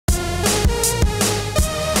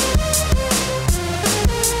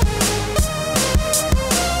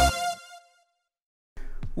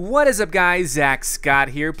What is up, guys? Zach Scott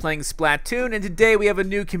here playing Splatoon, and today we have a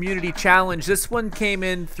new community challenge. This one came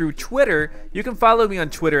in through Twitter. You can follow me on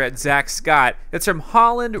Twitter at Zach Scott. It's from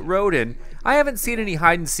Holland Roden. I haven't seen any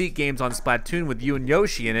hide-and-seek games on Splatoon with you and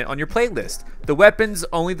Yoshi in it on your playlist. The weapons,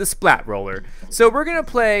 only the splat roller. So we're gonna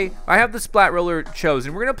play, I have the splat roller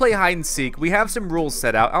chosen. We're gonna play hide-and-seek. We have some rules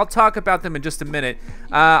set out. I'll talk about them in just a minute.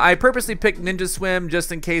 I purposely picked Ninja Swim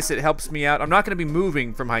just in case it helps me out. I'm not gonna be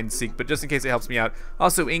moving from hide-and-seek, but just in case it helps me out.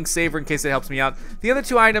 Also Ink Saver in case it helps me out. The other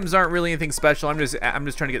two items aren't really anything special. I'm just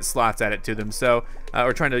trying to get slots added to them. So,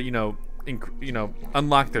 or trying to,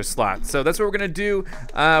 unlock their slots. So that's what we're gonna do.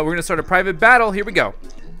 We're gonna start a private battle. Here we go.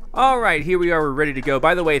 All right, here we are. We're ready to go.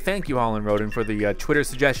 By the way, thank you, Holland Roden, for the Twitter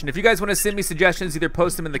suggestion. If you guys want to send me suggestions, either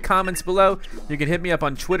post them in the comments below. You can hit me up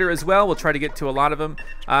on Twitter as well. We'll try to get to a lot of them.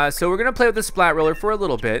 So we're gonna play with the splat roller for a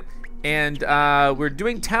little bit, and we're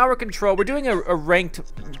doing tower control. We're doing a ranked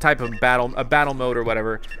type of battle, a battle mode or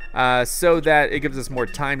whatever, so that it gives us more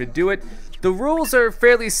time to do it. The rules are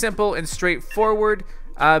fairly simple and straightforward.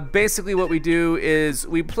 Basically what we do is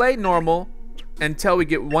we play normal until we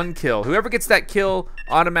get one kill. Whoever gets that kill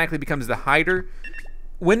automatically becomes the hider.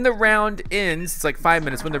 When the round ends, it's like 5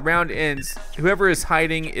 minutes, when the round ends, whoever is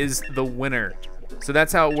hiding is the winner. So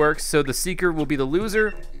that's how it works. So the seeker will be the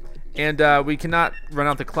loser, and we cannot run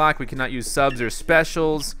out the clock. We cannot use subs or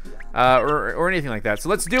specials or anything like that. So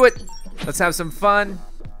let's do it. Let's have some fun.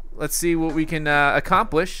 Let's see what we can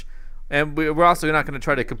accomplish. And we're also not going to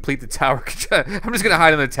try to complete the tower. I'm just going to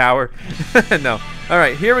hide in the tower. No. All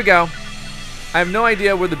right, here we go. I have no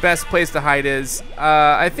idea where the best place to hide is.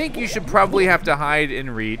 I think you should probably have to hide in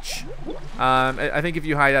reach. I think if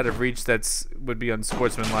you hide out of reach, would be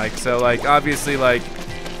unsportsmanlike. So, like, obviously, like,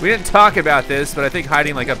 we didn't talk about this, but I think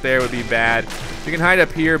hiding, like, up there would be bad. You can hide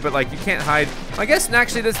up here, but, like, you can't hide. I guess,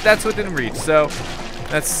 actually, that's within reach. So,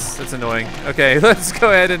 that's annoying. Okay, let's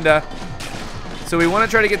go ahead and, so we want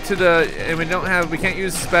to try to get to and we can't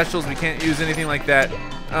use specials, we can't use anything like that.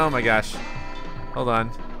 Oh my gosh. Hold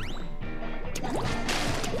on.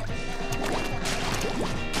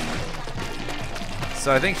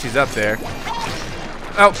 So I think she's up there.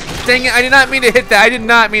 Oh, dang it, I did not mean to hit that. I did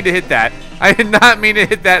not mean to hit that. I did not mean to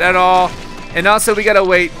hit that at all. And also we gotta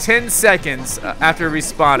wait 10 seconds after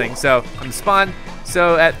respawning. So I'm spawned.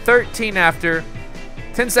 So at 13 after,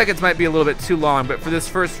 10 seconds might be a little bit too long, but for this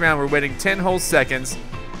first round, we're waiting 10 whole seconds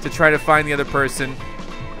to try to find the other person.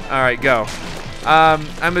 All right, go.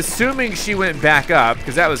 I'm assuming she went back up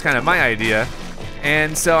because that was kind of my idea,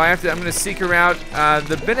 and so I'm gonna seek her out.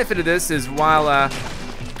 The benefit of this is while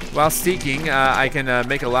seeking, I can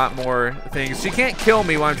make a lot more things. She can't kill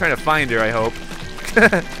me while I'm trying to find her. I hope.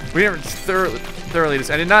 We didn't thoroughly.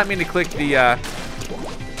 I did not mean to click the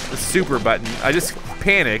super button. I just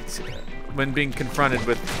panicked when being confronted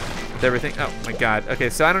with everything. Oh my god. Okay,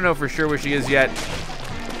 so I don't know for sure where she is yet.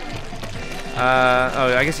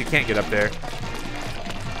 Oh, I guess you can't get up there.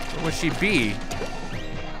 Where would she be?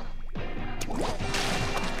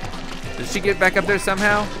 Did she get back up there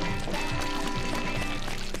somehow?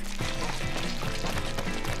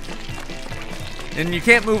 And you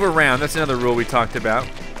can't move around. That's another rule we talked about.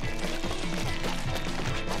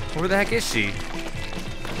 Where the heck is she?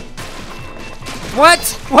 What?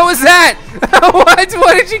 What was that? What?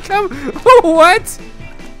 What did she come? What?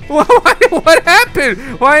 What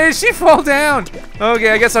happened? Why did she fall down?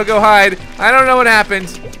 Okay, I guess I'll go hide. I don't know what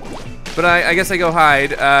happened, but I guess I go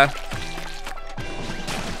hide. I'm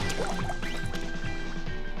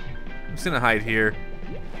just gonna hide here.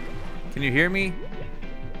 Can you hear me?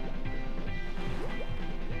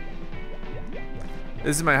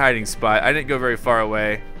 This is my hiding spot. I didn't go very far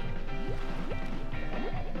away.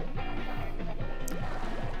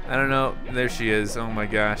 I don't know. There she is. Oh my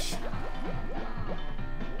gosh.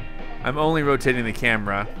 I'm only rotating the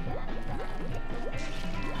camera.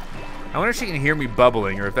 I wonder if she can hear me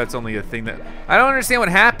bubbling, or if that's only a thing that... I don't understand what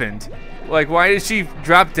happened. Like, why did she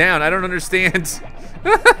drop down? I don't understand.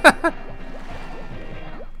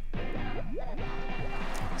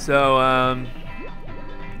 So, I'm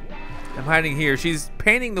hiding here. She's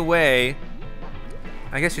painting the way.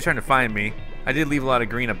 I guess she's trying to find me. I did leave a lot of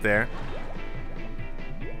green up there.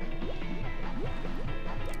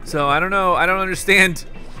 So I don't know, I don't understand.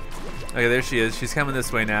 Okay, there she is. She's coming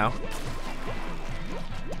this way now.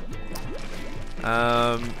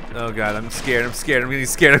 Oh god, I'm scared. I'm getting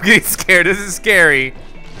scared. This is scary.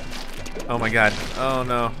 Oh my god. Oh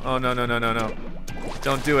no. Oh no, no, no, no, no.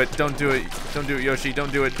 Don't do it. Don't do it. Don't do it, Yoshi.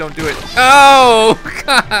 Don't do it. Don't do it. Oh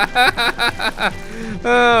god.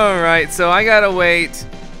 Alright, so I gotta wait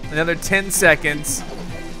another 10 seconds.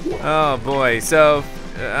 Oh boy. So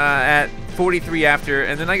at 43 after,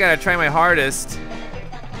 and then I gotta try my hardest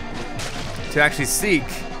to actually seek.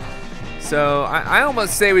 So I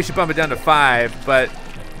almost say we should bump it down to 5, but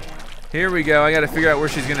here we go. I gotta figure out where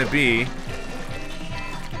she's gonna be.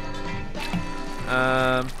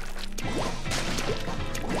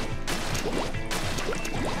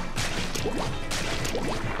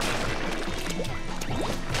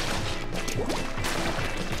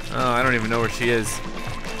 Oh, I don't even know where she is.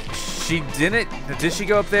 She didn't, did she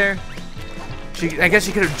go up there? I guess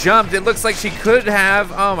she could have jumped. It looks like she could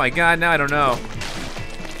have. Oh my God, now I don't know.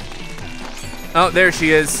 Oh, there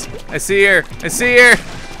she is. I see her. I see her.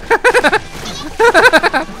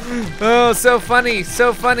 Oh, so funny,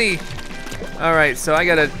 so funny. All right, so I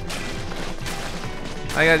got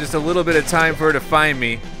just a little bit of time for her to find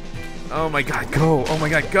me. Oh my God, go. Oh my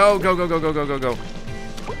God, go, go, go, go, go, go, go, go.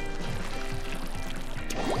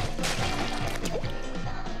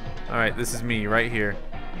 All right, this is me right here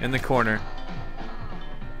in the corner.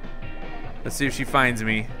 Let's see if she finds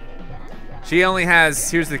me. She only has,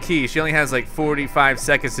 here's the key, she only has like 45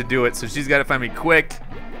 seconds to do it, so she's gotta find me quick.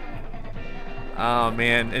 Oh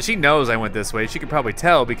man, and she knows I went this way. She could probably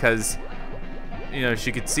tell because, you know,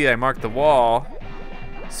 she could see I marked the wall.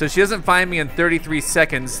 So if she doesn't find me in 33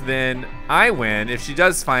 seconds, then I win. If she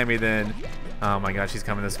does find me, then, oh my God, she's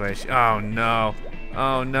coming this way. Oh no,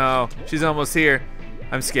 oh no, she's almost here.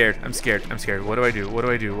 I'm scared, I'm scared, I'm scared. What do I do, what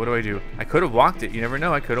do I do, what do I do? I could have walked it, you never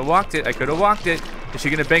know, I could have walked it, I could have walked it. Is she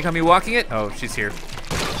gonna bank on me walking it? Oh, she's here.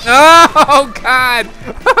 Oh God!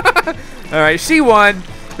 All right, she won.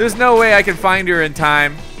 There's no way I can find her in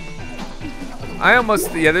time. I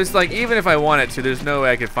almost, yeah, there's like, even if I wanted to, there's no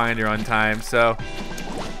way I could find her on time, so.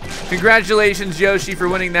 Congratulations, Yoshi, for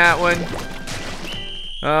winning that one.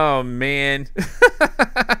 Oh man.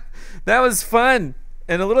 That was fun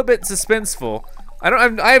and a little bit suspenseful.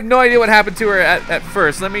 I have no idea what happened to her at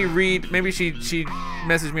first. Let me read. Maybe she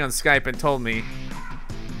messaged me on Skype and told me.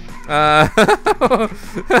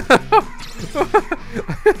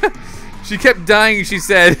 She kept dying, she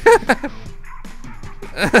said.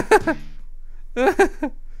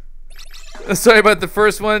 Sorry about the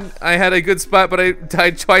first one. I had a good spot, but I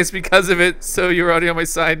died twice because of it. So you were already on my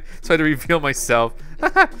side, so I had to reveal myself.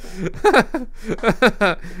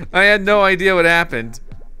 I had no idea what happened.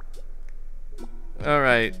 All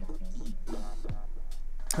right.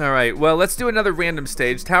 All right, well, let's do another random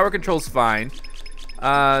stage. Tower control's fine.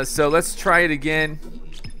 So let's try it again.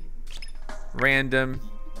 Random.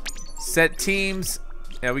 Set teams.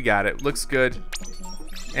 Yeah, we got it. Looks good.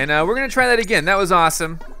 And we're gonna try that again. That was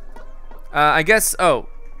awesome. I guess, oh,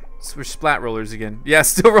 so we're splat rollers again. Yeah,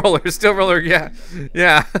 still roller, yeah.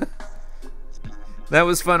 Yeah. That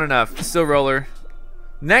was fun enough. Still roller.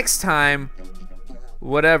 Next time,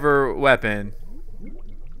 whatever weapon.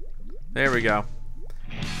 There we go.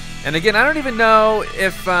 And again, I don't even know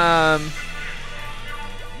if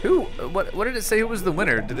what did it say? Who was the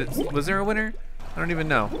winner? Was there a winner? I don't even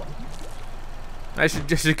know. I should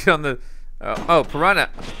get on the oh, piranha.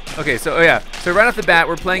 Okay, so oh yeah. So right off the bat,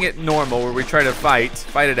 we're playing it normal where we try to fight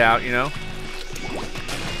it out, you know.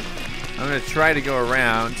 I'm gonna try to go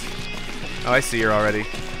around. Oh, I see her already.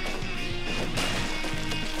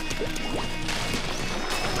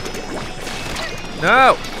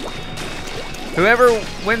 No! Whoever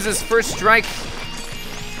wins this first strike.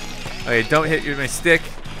 Okay, don't hit you with my stick.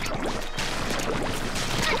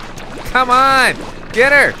 Come on!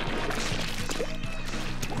 Get her!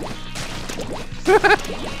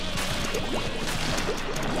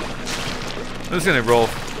 I'm just gonna roll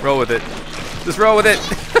with it. Just roll with it.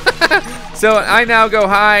 So I now go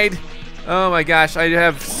hide. Oh my gosh, I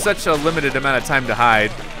have such a limited amount of time to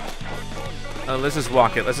hide. Let's just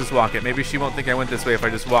walk it. Let's just walk it. Maybe she won't think I went this way if I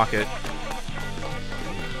just walk it.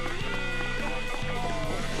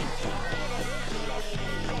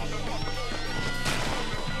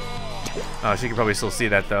 Oh, she can probably still see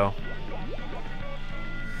that though.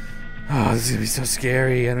 Oh, this is gonna be so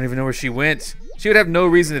scary. I don't even know where she went. She would have no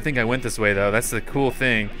reason to think I went this way though. That's the cool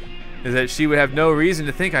thing, is that she would have no reason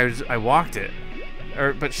to think I walked it.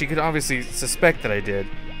 But she could obviously suspect that I did.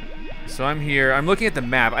 So I'm here. I'm looking at the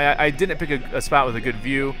map. I didn't pick a spot with a good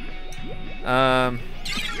view.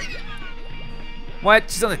 What?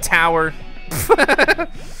 She's on the tower.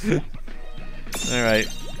 All right,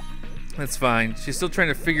 that's fine. She's still trying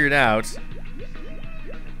to figure it out.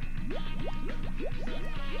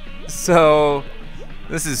 So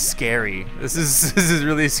this is scary. This is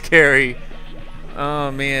really scary.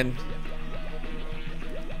 Oh man.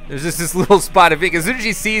 There's just this little spot of ink. As soon as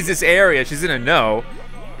she sees this area, she's gonna know.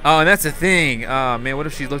 Oh, and that's the thing. Oh man, what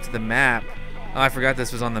if she looked at the map? Oh, I forgot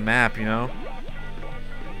this was on the map, you know?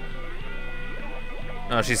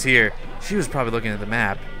 Oh, she's here. She was probably looking at the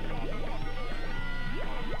map.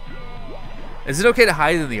 Is it okay to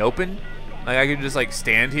hide in the open? Like I could just like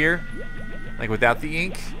stand here, like without the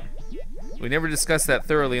ink? We never discussed that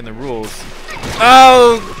thoroughly in the rules.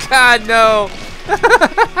 Oh God, no!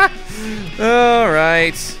 All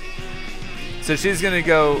right. So she's gonna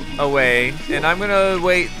go away, and I'm gonna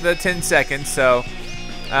wait the 10 seconds. So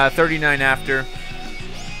 39 after.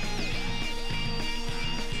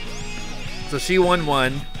 So she won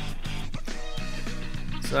one.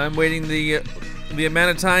 So I'm waiting the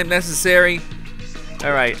amount of time necessary.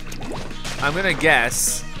 All right. I'm gonna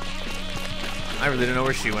guess. I really don't know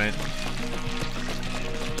where she went.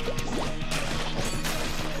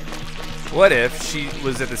 What if she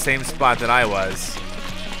was at the same spot that I was?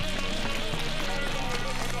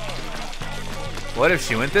 What if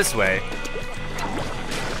she went this way?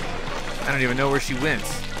 I don't even know where she went.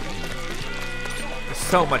 There's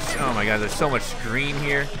so much, oh my God, there's so much green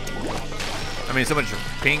here. I mean, so much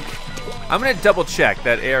pink. I'm gonna double check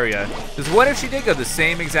that area. Because what if she did go the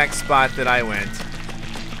same exact spot that I went?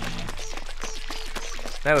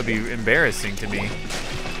 That would be embarrassing to me.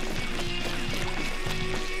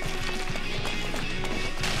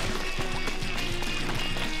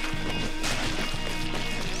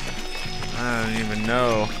 I don't even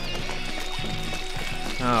know.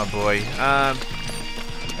 Oh boy.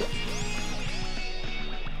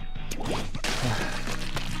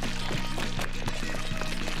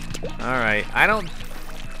 All right. I don't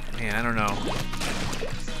know.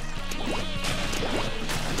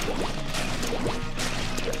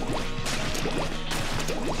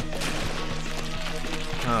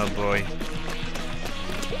 Oh boy.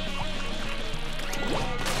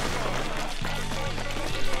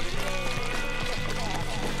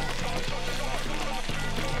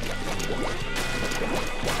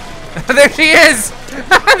 There she is!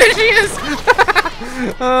 There she is!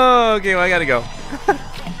 Oh, okay, well I gotta go.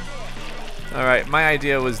 Alright, my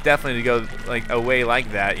idea was definitely to go like away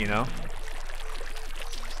like that, you know?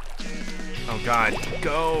 Oh God.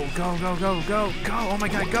 Go, go, go, go, go, go! Oh my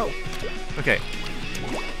God, go! Okay.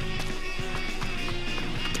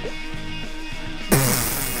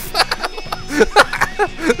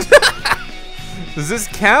 Does this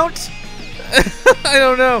count? I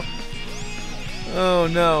don't know. Oh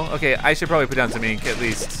no. Okay, I should probably put down some ink, at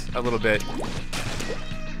least a little bit.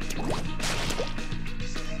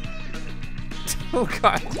 Oh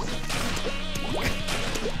God.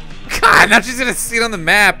 God, now she's gonna see it on the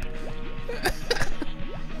map.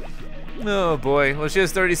 Oh boy. Well, she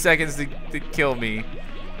has 30 seconds to kill me.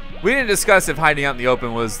 We didn't discuss if hiding out in the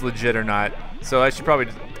open was legit or not, so I should probably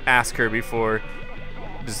ask her before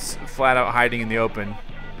just flat out hiding in the open.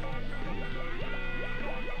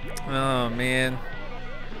 Oh man.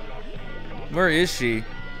 Where is she?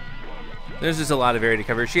 There's just a lot of area to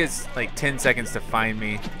cover. She has like 10 seconds to find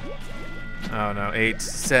me. Oh no, 8,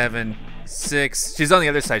 7, 6. She's on the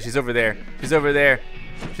other side. She's over there. She's over there.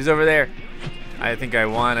 She's over there. I think I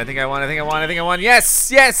won. I think I won. I think I won. I think I won.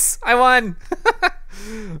 Yes! Yes! I won!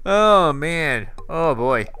 Oh man. Oh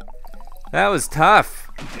boy. That was tough.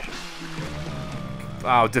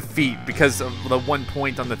 Oh, defeat because of the 1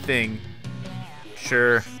 point on the thing.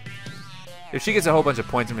 Sure. If she gets a whole bunch of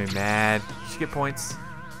points, I'm gonna be mad. Does she get points?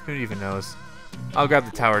 Who even knows? I'll grab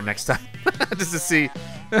the tower next time just to see.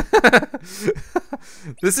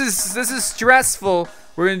 This is stressful.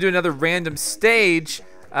 We're gonna do another random stage.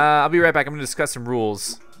 I'll be right back. I'm gonna discuss some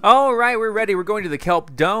rules. All right, we're ready. We're going to the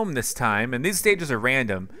Kelp Dome this time, and these stages are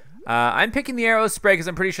random. I'm picking the arrow spray because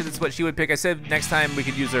I'm pretty sure that's what she would pick. I said next time we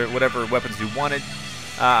could use her whatever weapons we wanted.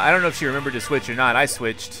 I don't know if she remembered to switch or not. I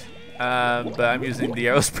switched. But I'm using the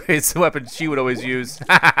arrow spray. It's the weapon she would always use.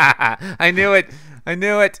 I knew it. I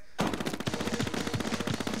knew it.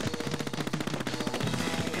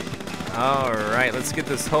 All right, let's get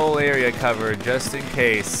this whole area covered just in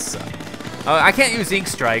case. Oh, I can't use ink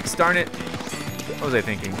strikes. Darn it. What was I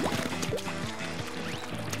thinking?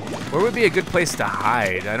 Where would be a good place to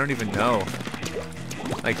hide? I don't even know.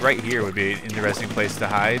 Like right here would be an interesting place to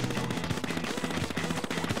hide.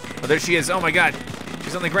 Oh, there she is. Oh my God.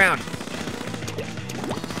 She's on the ground.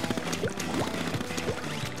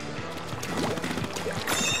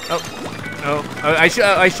 Oh, I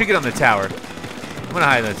should get on the tower. I'm gonna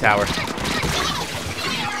hide in the tower.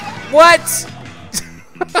 What?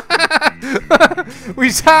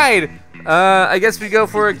 We tied. I guess we go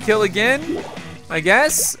for a kill again. I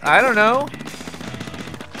guess. I don't know.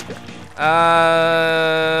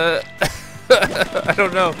 I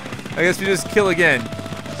don't know. I guess we just kill again.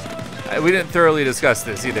 We didn't thoroughly discuss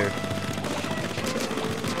this either.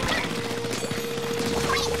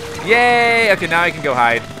 Yay! Okay, now I can go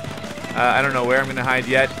hide. I don't know where I'm gonna hide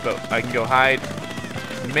yet, but I can go hide.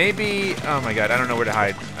 Maybe, oh my god, I don't know where to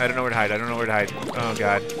hide. I don't know where to hide. I don't know where to hide. Oh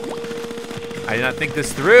god. I did not think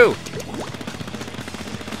this through.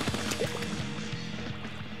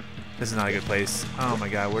 This is not a good place. Oh my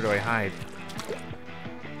god, where do I hide?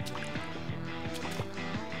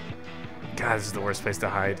 God, this is the worst place to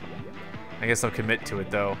hide. I guess I'll commit to it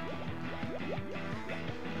though.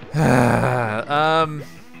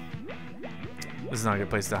 This is not a good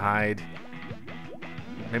place to hide.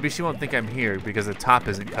 Maybe she won't think I'm here because the top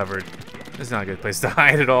isn't covered. This is not a good place to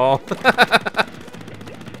hide at all.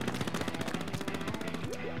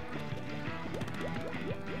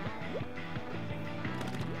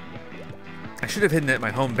 I should have hidden it at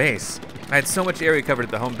my home base. I had so much area covered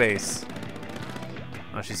at the home base.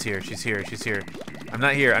 Oh, she's here, she's here, she's here. I'm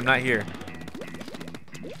not here, I'm not here.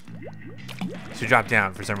 She dropped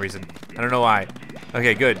down for some reason. I don't know why.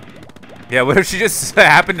 Okay, good. Yeah, what if she just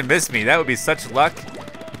happened to miss me? That would be such luck.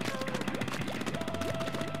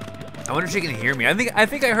 I wonder if she can hear me. I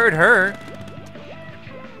think I heard her.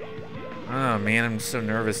 Oh man, I'm so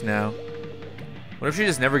nervous now. What if she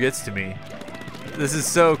just never gets to me? This is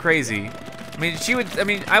so crazy. I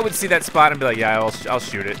mean, I would see that spot and be like, yeah, I'll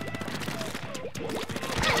shoot it.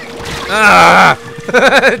 Ah!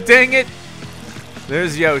 Dang it!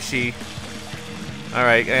 There's Yoshi. All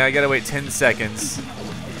right, I gotta wait 10 seconds.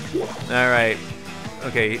 All right,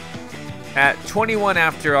 okay. At 21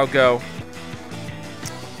 after, I'll go.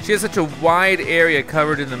 She has such a wide area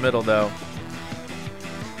covered in the middle, though.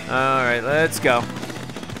 All right, let's go.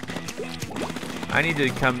 I need to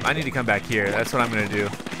come back here. That's what I'm gonna do.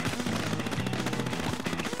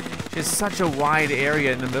 She has such a wide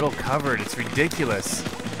area in the middle covered. It's ridiculous.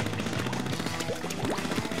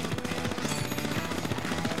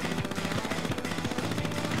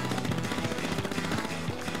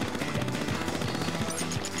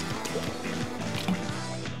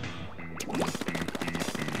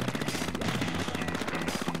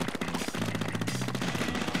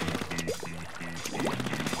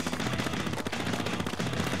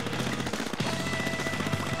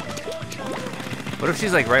 What if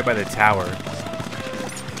she's like right by the tower?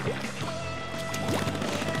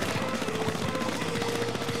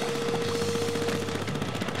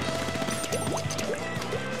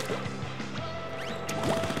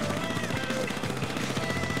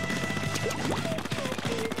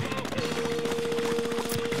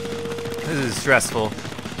 This is stressful.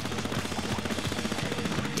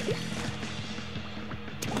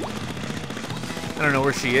 I don't know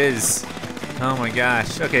where she is. Oh my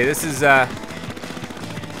gosh. Okay, this is I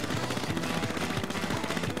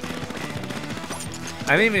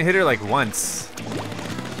didn't even hit her like once.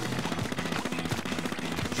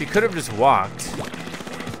 She could have just walked.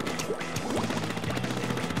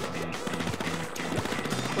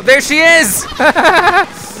 Well, there she is!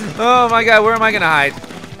 Oh my god, where am I gonna hide?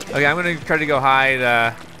 Okay, I'm gonna try to go hide,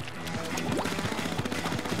 I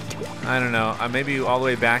don't know, maybe all the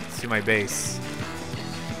way back to my base.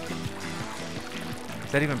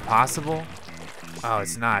 Is that even possible? Oh,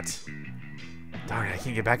 it's not. Darn it, I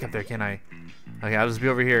can't get back up there, can I? Okay, I'll just be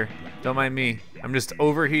over here. Don't mind me. I'm just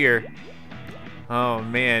over here. Oh,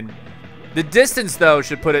 man. The distance, though,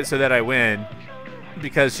 should put it so that I win.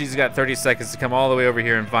 Because she's got 30 seconds to come all the way over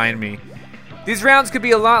here and find me. These rounds could be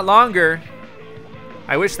a lot longer.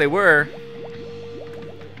 I wish they were.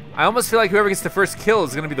 I almost feel like whoever gets the first kill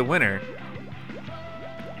is going to be the winner.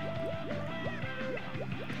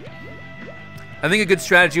 I think a good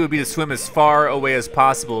strategy would be to swim as far away as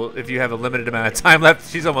possible if you have a limited amount of time left.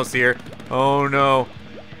 She's almost here. Oh no.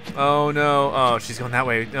 Oh no. Oh, she's going that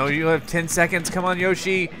way. No, you have 10 seconds. Come on,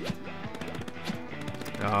 Yoshi.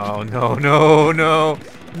 Oh, no, no, no.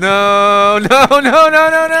 No, no, no, no, no,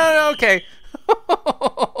 no, no. Okay.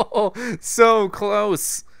 So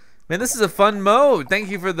close. Man, this is a fun mode. Thank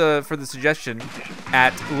you for the suggestion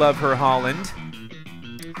at Love Her Holland.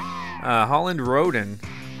 Holland Roden.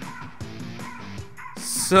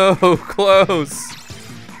 So close.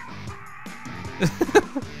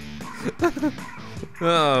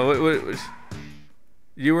 Oh, what?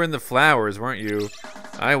 You were in the flowers, weren't you?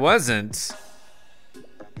 I wasn't.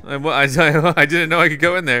 I didn't know I could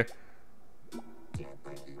go in there.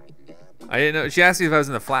 I didn't know. She asked me if I was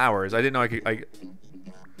in the flowers. I didn't know I could.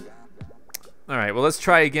 All right. Well, let's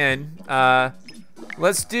try again.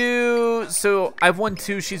 Let's do. So I've won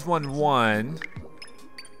 2. She's won 1.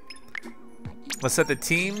 Let's set the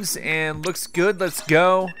teams and looks good. Let's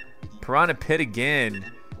go. Piranha Pit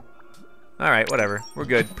again. All right, whatever. We're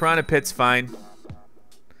good. Piranha Pit's fine.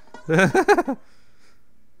 Let's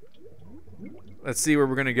see where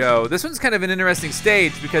we're gonna go. This one's kind of an interesting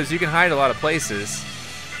stage because you can hide a lot of places.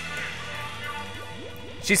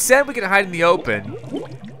 She said we could hide in the open.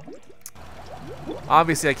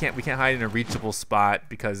 Obviously, we can't hide in a reachable spot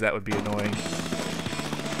because that would be annoying.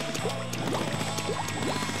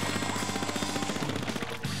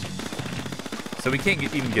 So we can't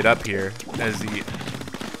even get up here as the...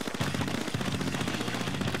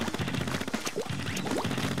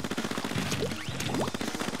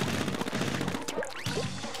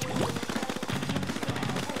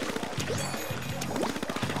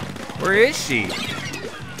 Where is she?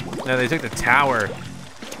 No, they took the tower.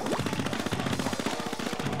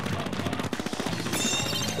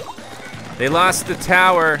 They lost the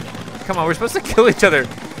tower. Come on, we're supposed to kill each other.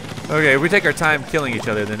 Okay, if we take our time killing each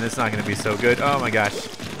other, then it's not gonna be so good. Oh my gosh.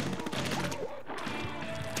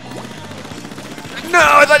 No,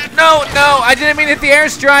 I thought, no, I didn't mean to hit the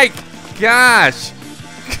airstrike. Gosh.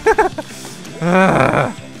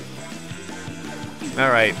 All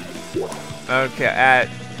right. Okay,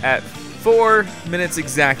 at 4 minutes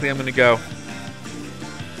exactly, I'm gonna go.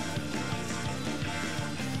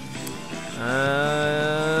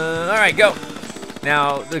 All right, go.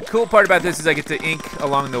 Now, the cool part about this is I get to ink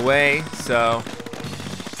along the way, so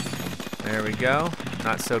there we go.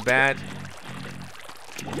 Not so bad.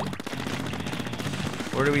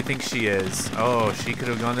 Where do we think she is? Oh, she could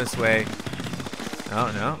have gone this way.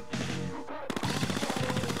 Oh, no.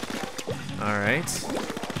 All right.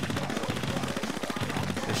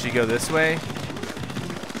 Does she go this way?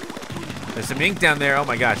 There's some ink down there. Oh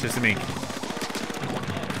my gosh, there's some ink.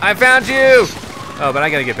 I found you! Oh, but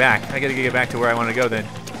I gotta get back. I gotta get back to where I want to go then.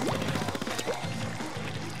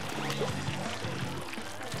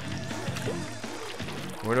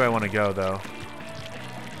 Where do I want to go though?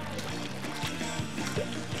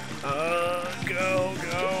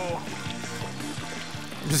 Go.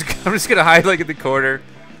 I'm just gonna hide like in the corner.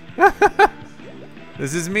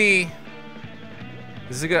 This is me.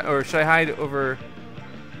 This is good, or should I hide over?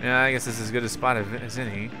 Yeah, I guess this is as good a spot as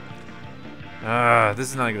any. This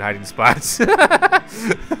is not a good hiding spot.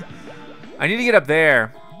 I need to get up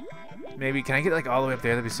there. Maybe, can I get like all the way up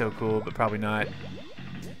there? That'd be so cool, but probably not.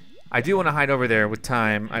 I do want to hide over there with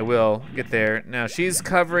time. I will get there. Now, she's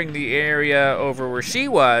covering the area over where she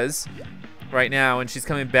was right now, and she's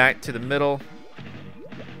coming back to the middle.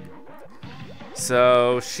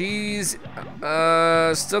 So she's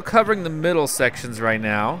still covering the middle sections right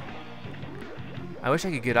now. I wish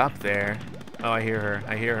I could get up there. Oh, I hear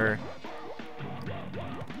her.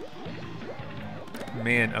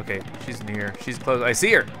 Man, okay, she's near. She's close. I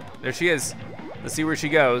see her. There she is. Let's see where she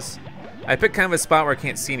goes. I picked kind of a spot where I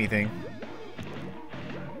can't see anything.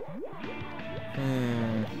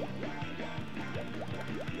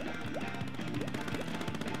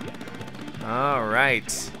 All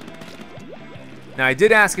right. Now, I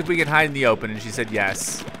did ask if we could hide in the open, and she said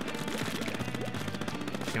yes.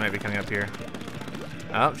 She might be coming up here.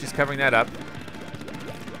 Oh, she's covering that up.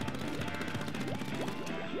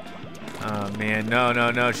 Oh, man.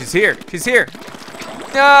 No. She's here.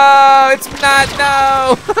 No, it's not.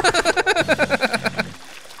 No.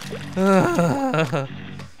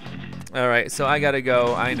 All right, so I got to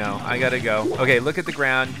go. I know. I got to go. Okay, look at the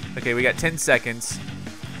ground. Okay, we got 10 seconds.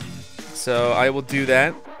 So I will do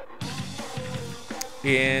that.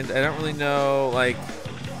 And I don't really know, like,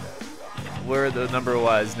 where the number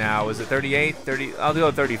was now. Was it 38? 30? I'll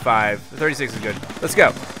go 35. 36 is good. Let's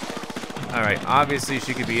go. All right, obviously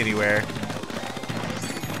she could be anywhere.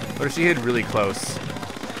 But if she hid really close,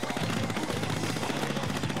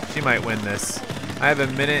 she might win this. I have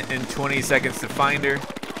 1 minute and 20 seconds to find her.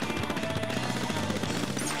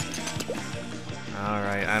 All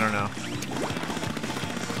right, I don't know.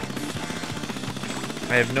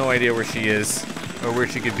 I have no idea where she is or where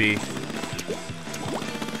she could be.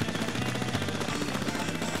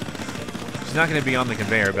 She's not gonna be on the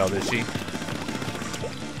conveyor belt, is she?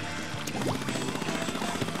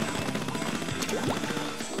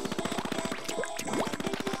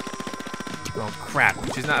 Oh crap,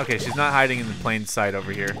 she's not, okay, she's not hiding in the plain sight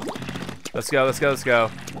over here. Let's go.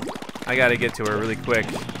 I gotta get to her really quick.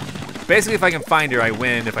 Basically, if I can find her, I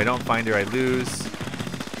win. If I don't find her, I lose.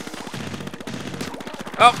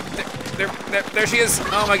 Oh, there she is.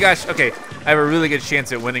 Oh my gosh, okay. I have a really good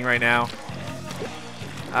chance at winning right now.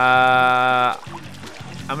 I'm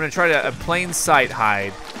gonna try to a plain sight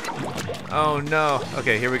hide. Oh no,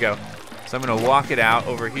 okay, here we go. So I'm gonna walk it out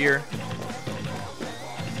over here.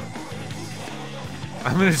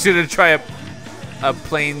 I'm just gonna try a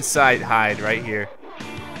plain sight hide right here.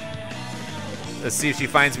 Let's see if she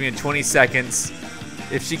finds me in 20 seconds.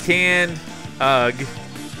 If she can, ugh.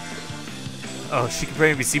 Oh, she can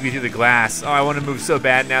probably see me through the glass. Oh, I want to move so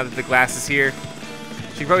bad now that the glass is here.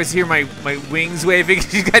 She can probably see my wings waving.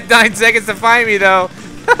 She's got 9 seconds to find me though.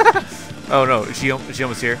 Oh no, is she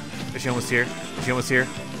almost here? Is she almost here? Is she almost here?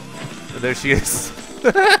 Oh, there she is.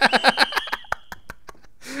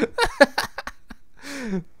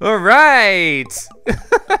 All right.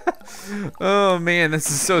 Oh man, this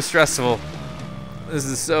is so stressful. This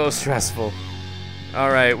is so stressful. All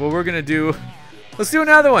right, well we're gonna do. Let's do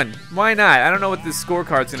another one. Why not? I don't know what this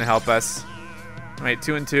scorecard's gonna help us. All right,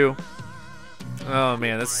 2 and 2. Oh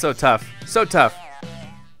man, this is so tough. So tough.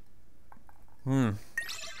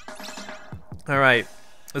 All right,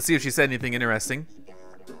 let's see if she said anything interesting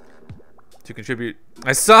to contribute.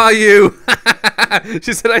 I saw you.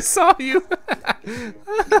 She said I saw you.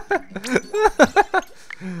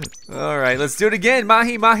 All right, let's do it again.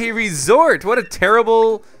 Mahi Mahi Resort. What a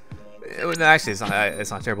terrible. No, actually, it's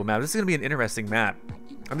not a terrible map. This is gonna be an interesting map.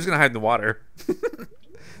 I'm just gonna hide in the water.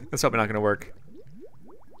 That's probably not gonna work.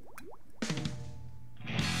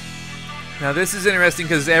 Now this is interesting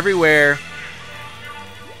because everywhere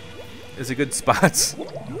is a good spot.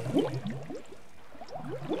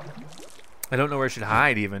 I don't know where I should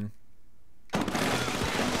hide even.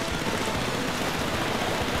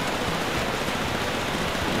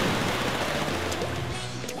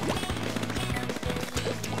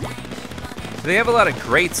 They have a lot of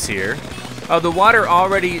grates here. Oh, the water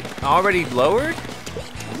already lowered?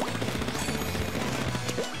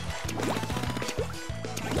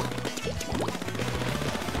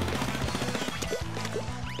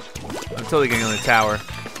 I'm totally getting on the tower.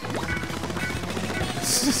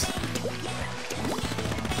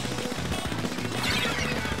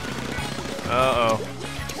 Uh-oh.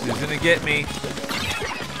 She's gonna get me.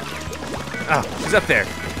 Oh, she's up there.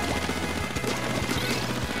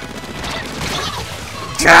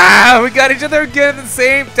 Ah, we got each other again at the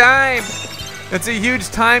same time. That's a huge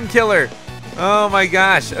time killer. Oh my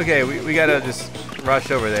gosh. Okay, we gotta just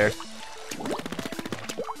rush over there.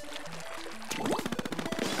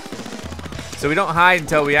 So we don't hide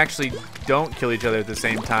until we actually don't kill each other at the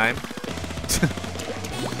same time.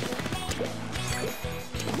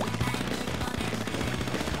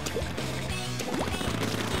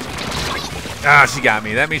 Ah, she got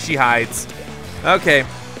me. That means she hides. Okay,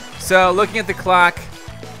 so looking at the clock.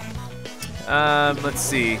 Let's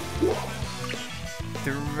see.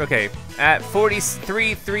 Okay, at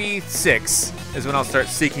 43:36 is when I'll start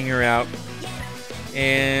seeking her out,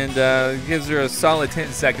 and gives her a solid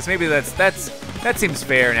 10 seconds. Maybe that seems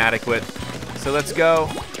fair and adequate. So let's go.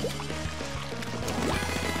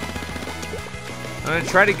 I'm gonna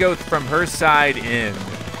try to go from her side in.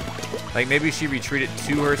 Like maybe she retreated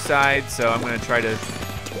to her side, so I'm gonna try to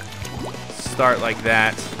start like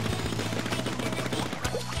that.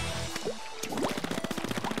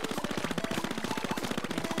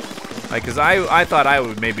 Like, cause I thought I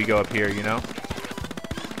would maybe go up here, you know?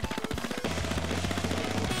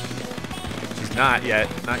 She's not yet,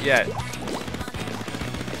 not yet.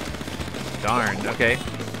 Darn, okay.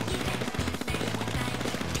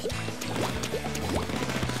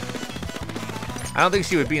 I don't think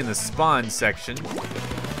she would be in the spawn section.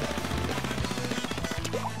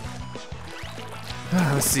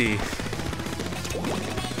 Let's see.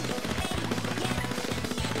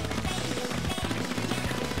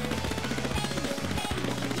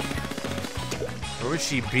 Where would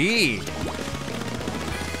she be?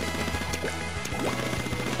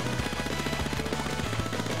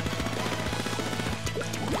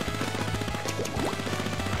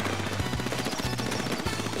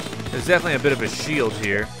 There's definitely a bit of a shield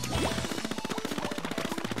here.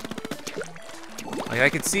 Like I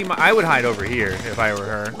could see I would hide over here if I were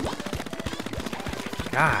her.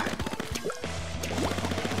 God.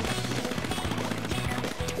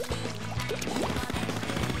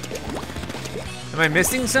 Am I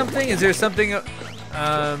missing something? Is there something?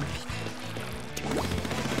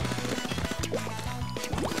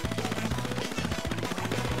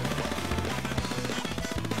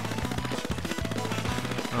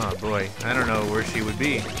 Oh boy, I don't know where she would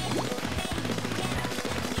be.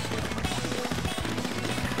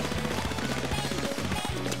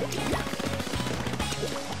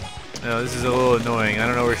 No, this is a little annoying. I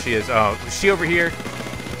don't know where she is. Oh, is she over here?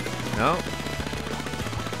 No.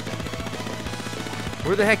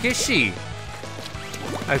 Where the heck is she?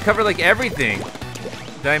 I've covered like everything.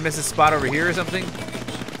 Did I miss a spot over here or something?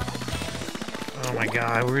 Oh my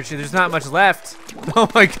god, where is she? There's not much left. Oh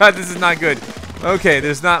my god, this is not good. Okay,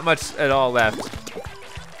 there's not much at all left.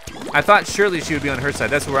 I thought surely she would be on her side.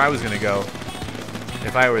 That's where I was gonna go.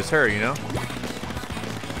 If I was her, you know?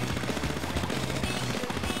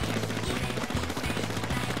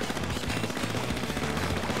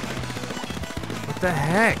 What the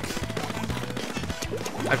heck?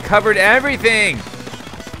 I've covered everything.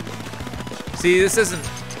 See, this isn't.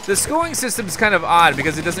 The scoring system is kind of odd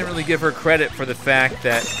because it doesn't really give her credit for the fact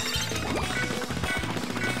that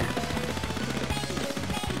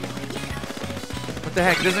what the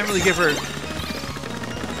heck? It doesn't really give her.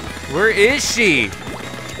 Where is she?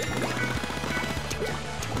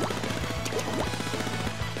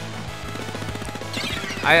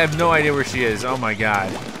 I have no idea where she is. Oh my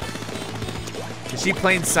god. Is she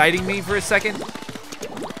plain sighting me for a second?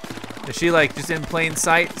 Is she like just in plain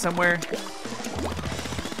sight somewhere?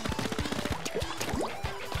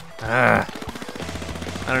 I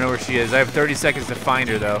don't know where she is. I have 30 seconds to find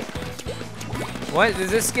her though. What?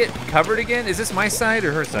 Does this get covered again? Is this my side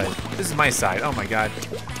or her side? This is my side. Oh my god.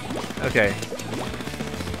 Okay.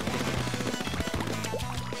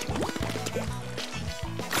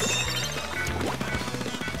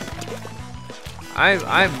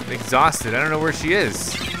 I'm exhausted. I don't know where she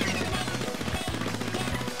is.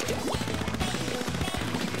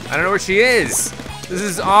 I don't know where she is. This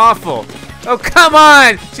is awful. Oh, come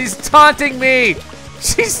on! She's taunting me!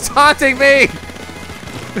 She's taunting me!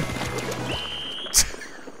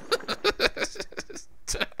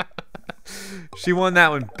 She won that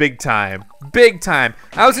one big time. Big time.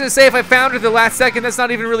 I was gonna say if I found her the last second, that's not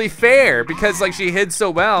even really fair because like she hid so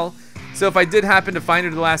well. So if I did happen to find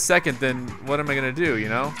her the last second, then what am I gonna do, you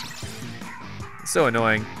know? It's so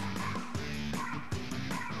annoying.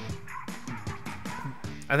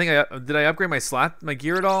 I think did I upgrade my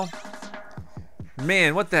gear at all?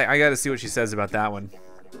 Man, what the heck? I gotta see what she says about that one.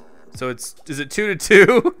 So is it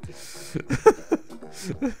 2-2?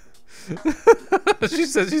 She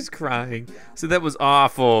says she's crying. So that was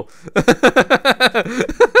awful.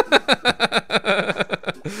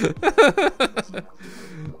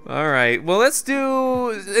 All right, well it's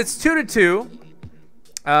 2-2.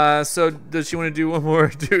 So does she want to do one more?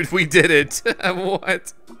 Dude, we did it.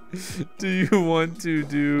 What? Do you want to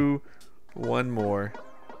do one more?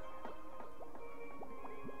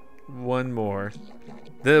 One more.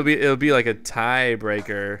 Then it'll be like a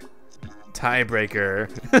tiebreaker.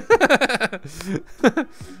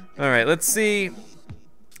 All right, let's see.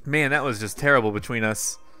 Man, that was just terrible between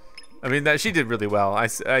us. I mean, she did really well.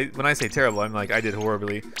 When I say terrible, I'm like I did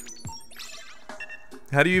horribly.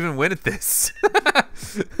 How do you even win at this?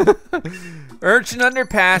 Urchin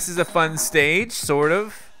Underpass is a fun stage, sort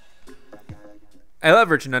of. I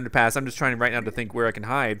love Urchin Underpass. I'm just trying right now to think where I can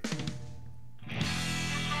hide.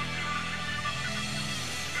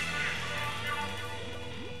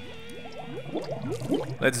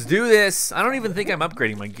 Let's do this. I don't even think I'm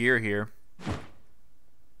upgrading my gear here.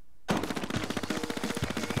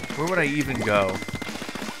 Where would I even go?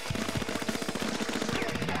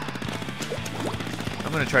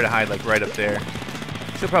 I'm gonna try to hide like right up there.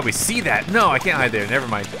 She'll probably see that. No, I can't hide there. Never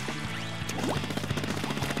mind.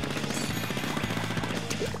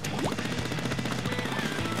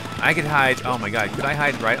 I could hide. Oh my god, could I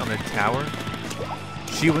hide right on the tower?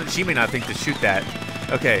 She may not think to shoot that.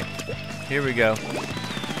 Okay, here we go.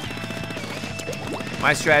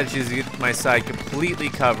 My strategy is to get my side completely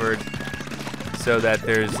covered so that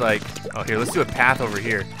there's like, oh here, let's do a path over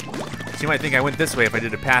here. She might think I went this way if I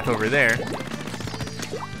did a path over there.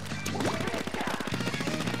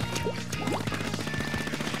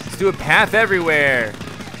 Let's do a path everywhere.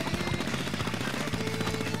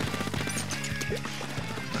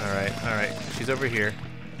 All right, she's over here.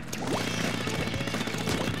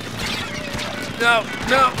 No,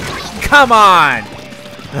 come on!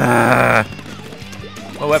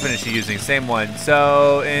 What weapon is she using? Same one.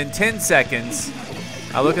 So in 10 seconds,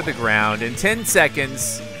 I'll look at the ground. In 10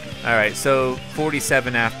 seconds, all right, so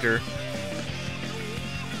 47 after.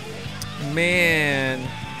 Man.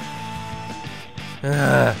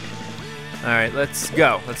 All right, let's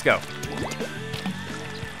go.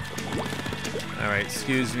 All right,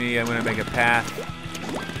 excuse me, I'm gonna make a path.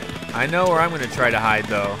 I know where I'm gonna try to hide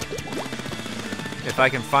though. If I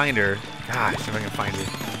can find her. Gosh, if I can find her.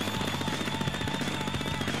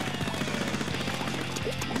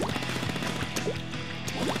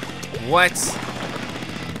 What?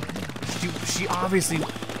 She obviously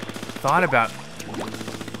thought about.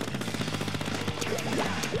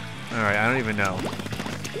 All right, I don't even know.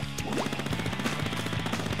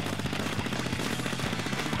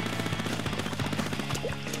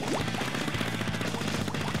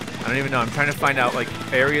 I don't even know. I'm trying to find out like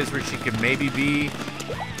areas where she could maybe be.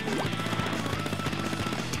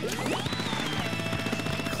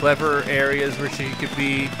 Clever areas where she could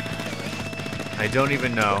be. I don't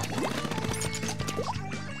even know.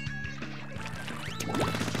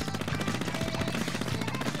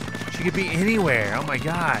 She could be anywhere. Oh my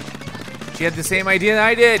god. She had the same idea that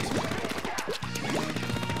I did.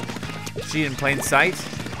 She in plain sight?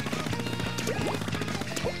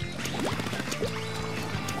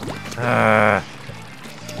 I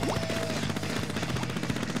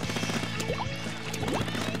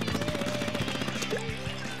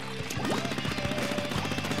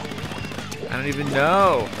don't even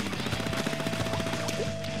know.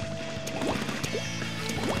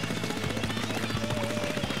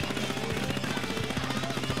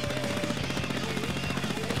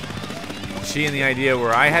 Is she in the idea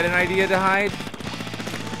where I had an idea to hide?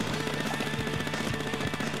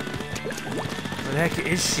 Where the heck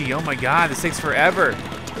is she? Oh my god, this takes forever.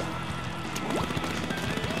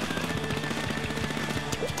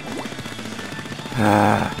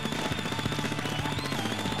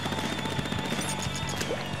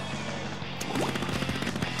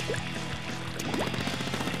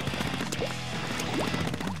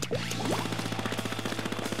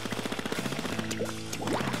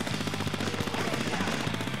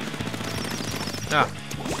 Oh,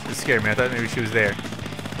 this scared me. I thought maybe she was there.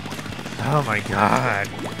 Oh my god.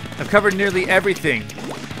 I've covered nearly everything.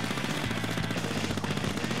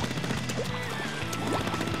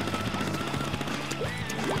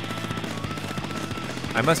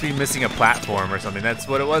 I must be missing a platform or something. That's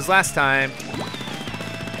what it was last time.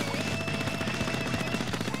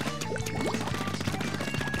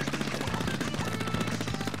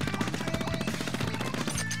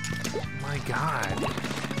 Oh my god.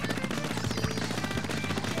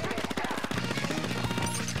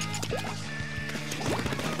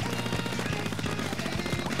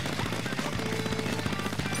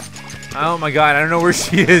 Oh my god, I don't know where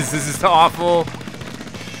she is. This is awful.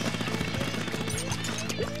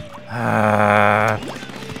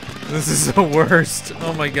 This is the worst.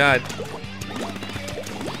 Oh my god.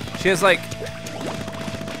 She has like...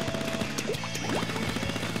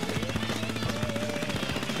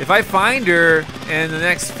 If I find her in the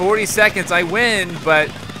next 40 seconds, I win, but...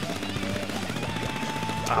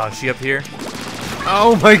 Oh, is she up here?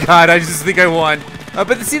 Oh my god, I just think I won.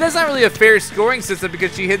 But see, that's not really a fair scoring system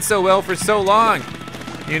because she hid so well for so long.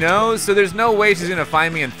 You know? So there's no way she's gonna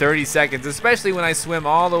find me in 30 seconds, especially when I swim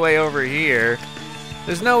all the way over here.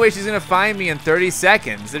 There's no way she's gonna find me in 30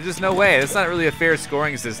 seconds. There's just no way. That's not really a fair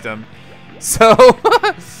scoring system. So,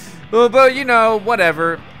 well, but you know,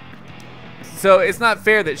 whatever. So it's not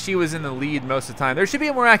fair that she was in the lead most of the time. There should be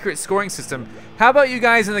a more accurate scoring system. How about you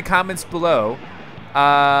guys in the comments below?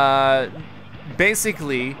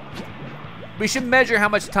 Basically, we should measure how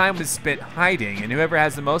much time was spent hiding, and whoever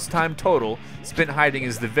has the most time total spent hiding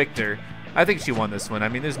is the victor. I think she won this one. I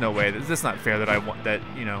mean, there's no way. That's not fair that I won that,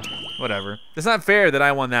 you know, whatever. It's not fair that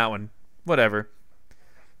I won that one. Whatever.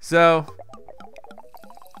 So,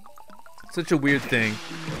 such a weird thing.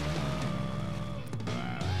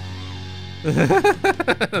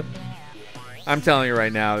 I'm telling you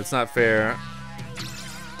right now, it's not fair.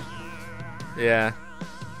 Yeah.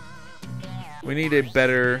 We need a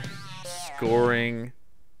better scoring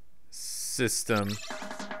system.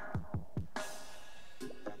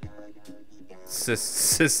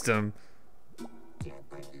 System.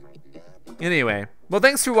 Anyway, well,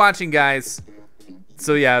 thanks for watching, guys.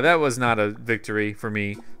 So yeah, that was not a victory for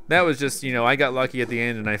me. That was just, you know, I got lucky at the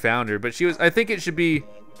end and I found her, but she was, I think it should be...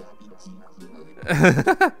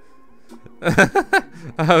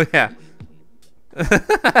 Oh yeah.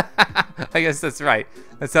 I guess that's right.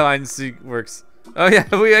 That's how hide and seek works. Oh yeah,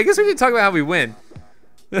 I guess we can talk about how we win.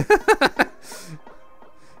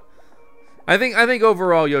 I think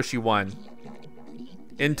overall Yoshi won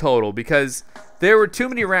in total because there were too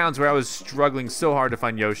many rounds where I was struggling so hard to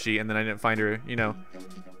find Yoshi and then I didn't find her, you know.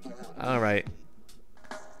 All right.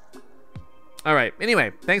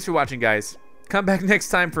 Anyway, thanks for watching, guys. Come back next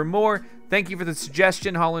time for more. Thank you for the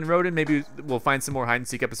suggestion, Holland Roden. Maybe we'll find some more hide and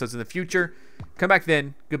seek episodes in the future. Come back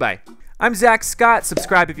then. Goodbye. I'm Zach Scott.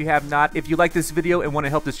 Subscribe if you have not. If you like this video and want to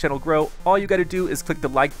help this channel grow, all you got to do is click the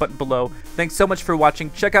like button below. Thanks so much for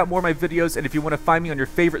watching. Check out more of my videos, and if you want to find me on your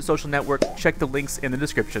favorite social network, check the links in the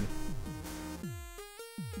description.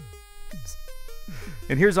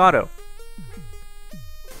 And here's Otto.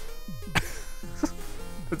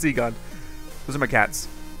 What's he gone? Those are my cats.